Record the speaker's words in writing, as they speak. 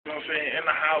what I'm saying, in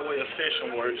the highway of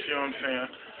session works, you know what I'm saying?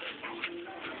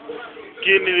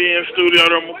 Getting it in studio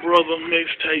to my brother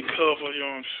mixtape cover, you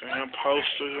know what I'm saying?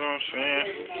 Poster, you know what I'm saying?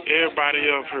 Everybody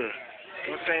up here.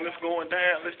 You know what I'm saying? It's going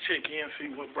down. Let's check in and see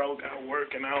what bro got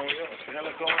working on. You know what I'm saying?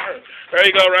 Let's go on her. There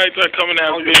you go, right there, coming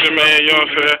out vision, man. You know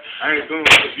what I'm saying? I ain't doing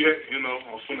this yet, you know.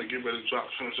 I'm finna get ready to drop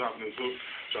this hook,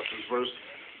 drop this verse.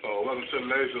 Welcome to the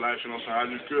lazy life, you know what I'm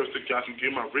saying? I need girls to I can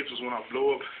get my riches when I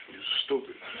blow up. You're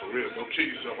stupid. For real. Go kill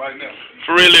yourself right now.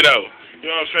 For really, though. You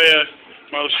know what I'm saying?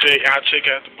 Most shit, I'll check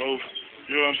out the booth.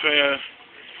 You know what I'm saying?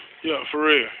 Yeah, for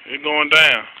real. It's going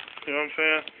down. You know what I'm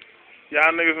saying?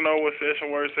 Y'all niggas know what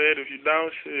session words said. If you don't,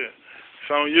 shit,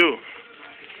 it's on you.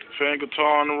 Saying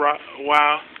guitar on the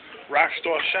wild,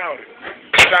 Rockstar shouted.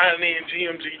 Signing in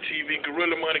GMG TV,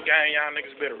 Gorilla Money Gang, y'all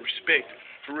niggas better respect it.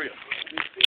 For real.